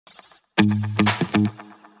Hello,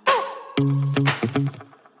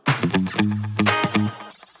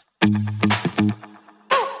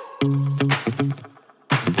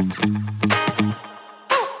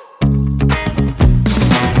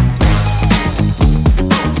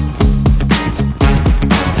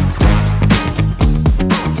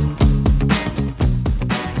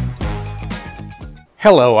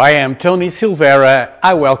 I am Tony Silveira.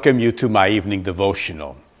 I welcome you to my evening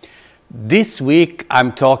devotional. This week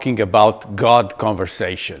I'm talking about God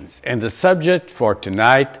conversations, and the subject for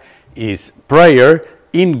tonight is prayer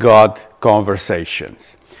in God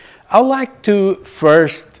conversations. I'd like to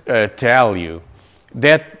first tell you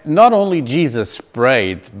that not only Jesus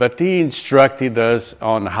prayed, but he instructed us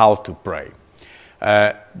on how to pray.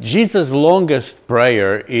 Jesus' longest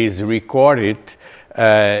prayer is recorded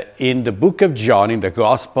in the book of John, in the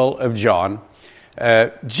Gospel of John,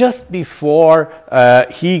 just before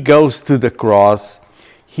he goes to the cross.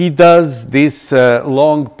 He does this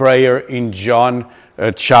long prayer in John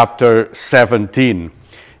chapter 17.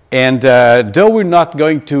 And though we're not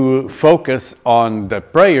going to focus on the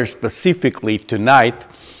prayer specifically tonight,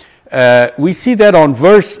 we see that on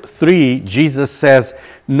verse 3, Jesus says,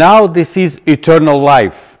 "Now this is eternal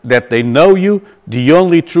life, that they know you, the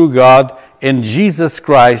only true God, and Jesus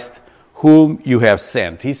Christ, whom you have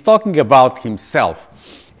sent." He's talking about himself,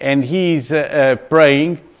 and he's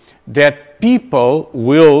praying that people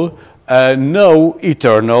will know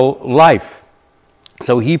eternal life.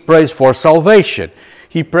 So he prays for salvation.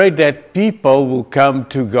 He prayed that people will come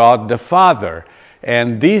to God the Father,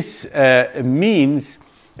 and this means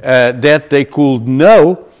that they could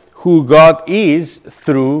know who God is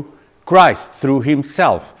through Christ, through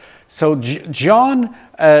himself. So John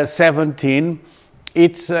 17,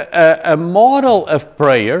 it's a model of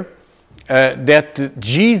prayer that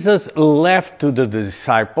Jesus left to the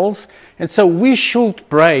disciples. And so we should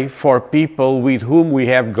pray for people with whom we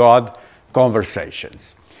have God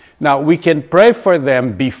conversations. Now, we can pray for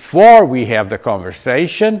them before we have the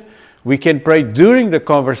conversation. We can pray during the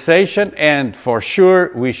conversation, and for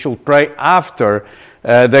sure we should pray after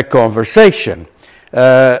the conversation.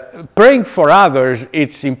 Praying for others,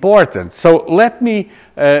 it's important. So let me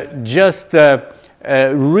just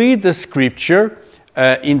read the scripture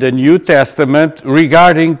in the New Testament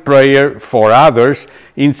regarding prayer for others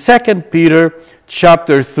in 2 Peter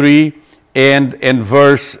chapter 3 and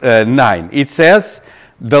verse 9. It says,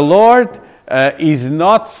 "The Lord is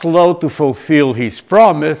not slow to fulfill his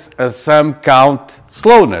promise, as some count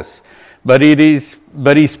slowness, but is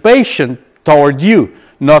patient toward you,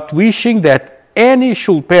 not wishing that any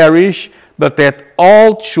should perish, but that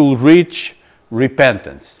all should reach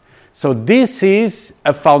repentance." So this is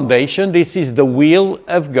a foundation. This is the will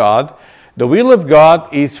of God. The will of God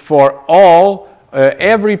is for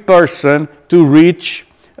every person to reach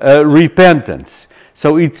repentance.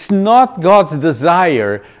 So it's not God's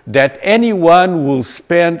desire that anyone will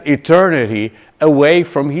spend eternity away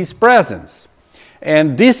from his presence.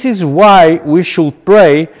 And this is why we should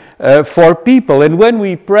pray for people. And when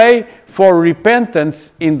we pray for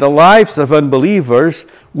repentance in the lives of unbelievers,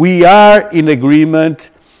 we are in agreement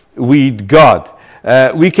with God.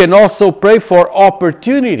 We can also pray for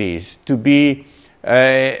opportunities to be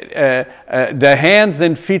the hands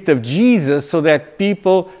and feet of Jesus so that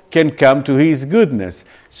people can come to his goodness.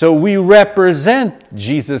 So we represent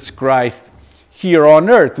Jesus Christ here on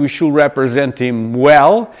earth. We should represent him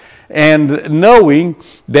well, and knowing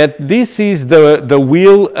that this is the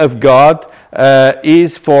will of God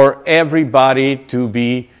is for everybody to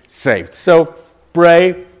be saved. So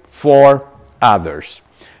pray for others.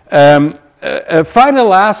 A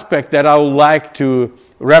final aspect that I would like to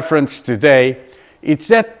reference today, it's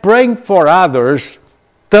that praying for others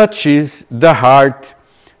touches the heart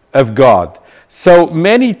of God. So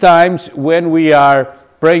many times when we are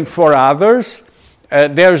praying for others,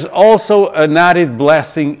 there's also an added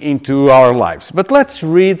blessing into our lives. But let's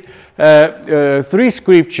read 3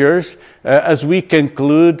 scriptures as we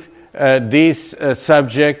conclude this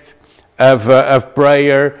subject of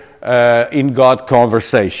prayer in God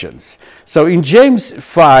conversations. So in James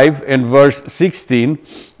 5 and verse 16,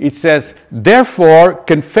 it says, "Therefore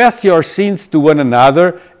confess your sins to one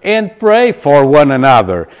another and pray for one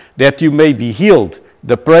another, that you may be healed.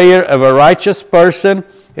 The prayer of a righteous person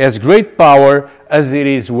has great power as it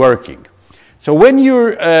is working." So when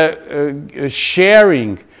you're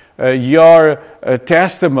sharing your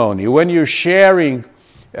testimony, when you're sharing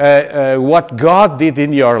what God did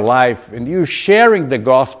in your life, and you're sharing the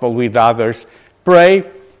gospel with others, pray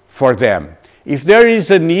for them. If there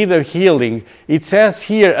is a need of healing, it says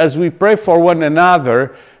here, as we pray for one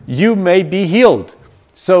another, you may be healed.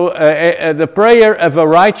 So the prayer of a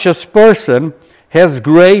righteous person has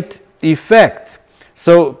great effect.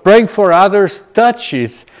 So praying for others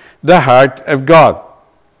touches the heart of God.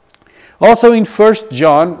 Also in 1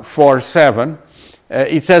 John 4:7,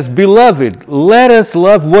 it says, "Beloved, let us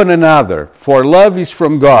love one another, for love is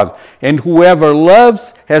from God, and whoever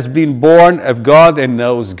loves has been born of God and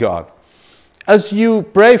knows God." As you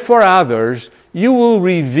pray for others, you will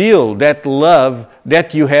reveal that love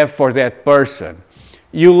that you have for that person.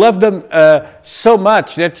 You love them so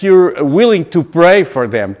much that you're willing to pray for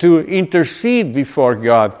them, to intercede before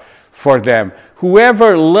God for them.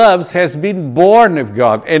 Whoever loves has been born of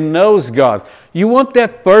God and knows God. You want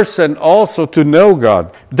that person also to know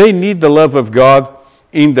God. They need the love of God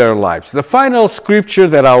in their lives. The final scripture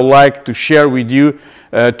that I would like to share with you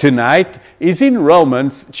tonight is in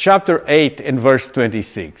Romans chapter 8 and verse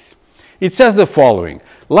 26. It says the following,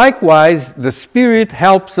 "Likewise, the Spirit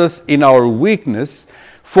helps us in our weakness,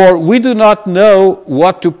 for we do not know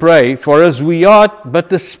what to pray for as we ought, but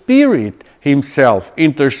the Spirit Himself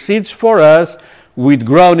intercedes for us with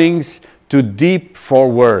groanings too deep for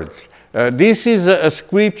words." This is a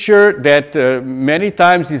scripture that many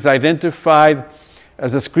times is identified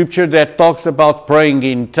as a scripture that talks about praying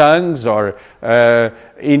in tongues or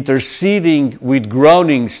interceding with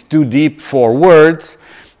groanings too deep for words.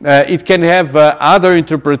 It can have other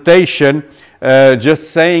interpretation,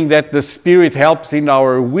 just saying that the Spirit helps in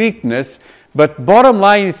our weakness. But bottom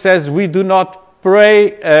line, it says we do not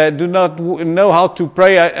pray, do not know how to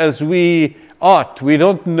pray as we ought. We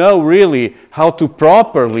don't know really how to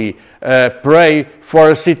properly pray for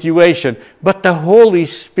a situation. But the Holy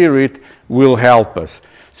Spirit will help us.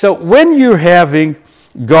 So when you're having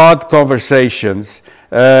God conversations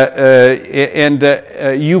and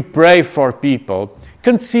you pray for people,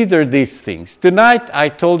 consider these things. Tonight I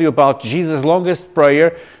told you about Jesus' longest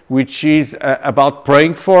prayer, which is about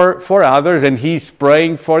praying for others, and He's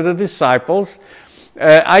praying for the disciples.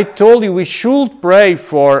 I told you we should pray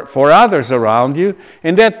for others around you,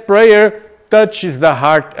 and that prayer touches the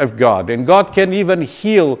heart of God. And God can even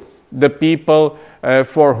heal the people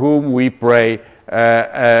for whom we pray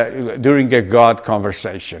during a God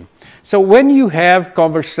conversation. So when you have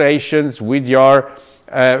conversations with your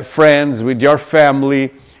friends, with your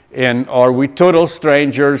family, or with total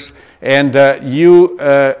strangers, and you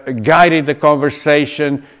guided the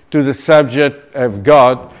conversation to the subject of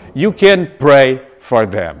God, you can pray for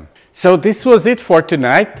them. So this was it for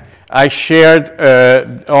tonight. I shared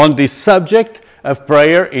on this subject of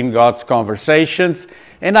prayer in God's conversations,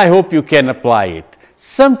 and I hope you can apply it.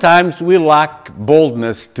 Sometimes we lack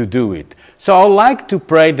boldness to do it. So I'd like to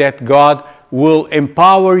pray that God will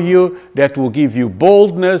empower you, that will give you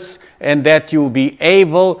boldness, and that you'll be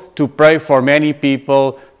able to pray for many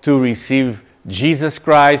people to receive Jesus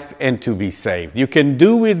Christ and to be saved. You can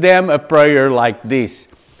do with them a prayer like this: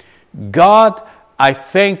 God, I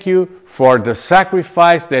thank you for the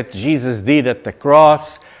sacrifice that Jesus did at the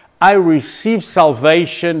cross. I receive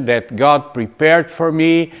salvation that God prepared for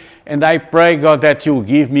me, and I pray, God, that you'll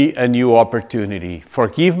give me a new opportunity.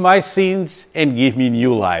 Forgive my sins and give me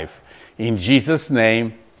new life. In Jesus'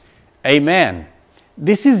 name, amen.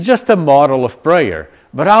 This is just a model of prayer,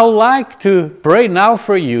 but I would like to pray now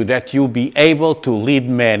for you that you'll be able to lead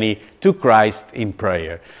many to Christ in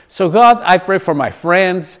prayer. So God, I pray for my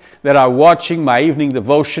friends that are watching my evening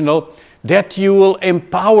devotional, that you will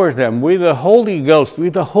empower them with the Holy Ghost,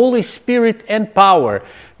 with the Holy Spirit and power,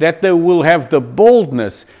 that they will have the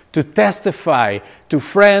boldness to testify to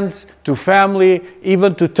friends, to family,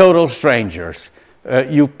 even to total strangers.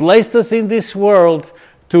 You placed us in this world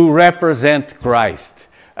to represent Christ.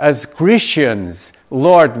 As Christians,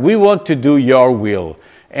 Lord, we want to do your will.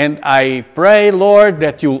 And I pray, Lord,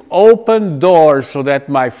 that you'll open doors so that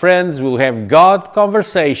my friends will have God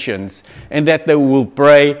conversations and that they will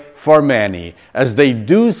pray for many. As they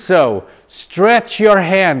do so, stretch your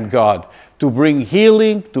hand, God, to bring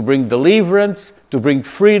healing, to bring deliverance, to bring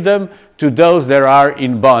freedom to those that are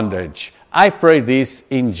in bondage. I pray this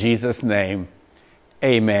in Jesus' name.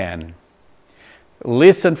 Amen.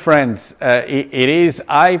 Listen, friends, it is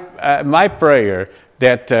my prayer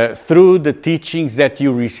that through the teachings that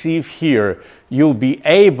you receive here, you'll be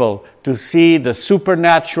able to see the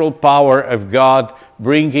supernatural power of God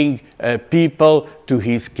bringing people to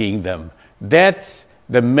His kingdom. That's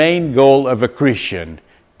the main goal of a Christian,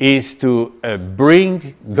 is to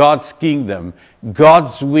bring God's kingdom,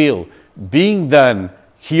 God's will, being done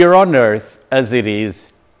here on earth as it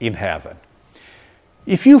is in heaven.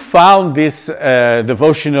 If you found this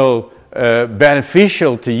devotional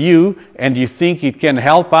beneficial to you and you think it can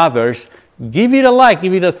help others, give it a like,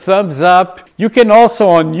 give it a thumbs up. You can also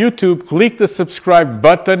on YouTube click the subscribe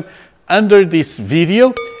button under this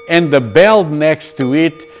video and the bell next to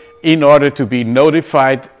it in order to be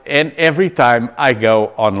notified and every time I go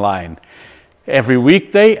online. Every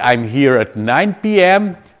weekday I'm here at 9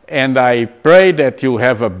 p.m. and I pray that you'll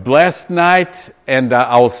have a blessed night, and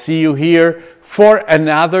I'll see you here for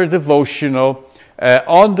another devotional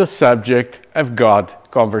on the subject of God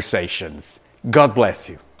conversations. God bless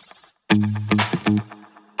you.